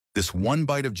This one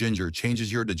bite of ginger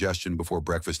changes your digestion before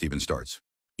breakfast even starts.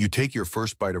 You take your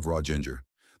first bite of raw ginger.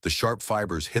 The sharp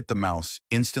fibers hit the mouth,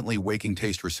 instantly waking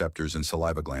taste receptors and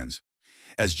saliva glands.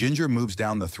 As ginger moves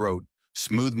down the throat,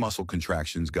 smooth muscle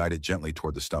contractions guide it gently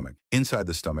toward the stomach. Inside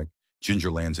the stomach,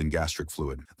 ginger lands in gastric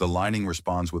fluid. The lining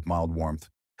responds with mild warmth,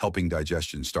 helping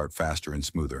digestion start faster and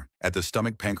smoother. At the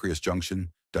stomach-pancreas junction,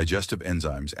 digestive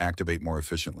enzymes activate more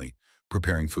efficiently,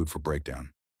 preparing food for breakdown.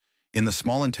 In the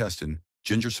small intestine,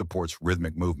 ginger supports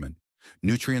rhythmic movement.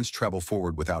 Nutrients travel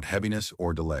forward without heaviness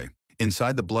or delay.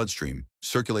 Inside the bloodstream,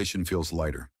 circulation feels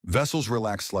lighter. Vessels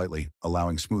relax slightly,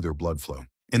 allowing smoother blood flow.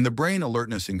 In the brain,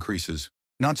 alertness increases,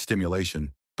 not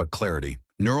stimulation, but clarity.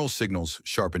 Neural signals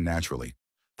sharpen naturally.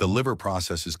 The liver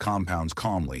processes compounds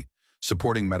calmly,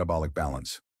 supporting metabolic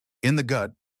balance. In the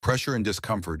gut, pressure and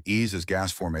discomfort ease as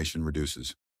gas formation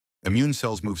reduces. Immune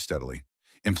cells move steadily.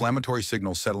 Inflammatory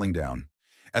signals settling down.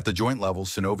 At the joint level,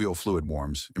 synovial fluid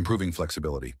warms, improving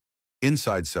flexibility.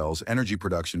 Inside cells, energy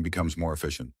production becomes more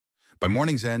efficient. By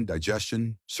morning's end,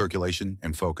 digestion, circulation,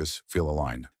 and focus feel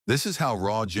aligned. This is how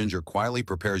raw ginger quietly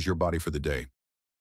prepares your body for the day.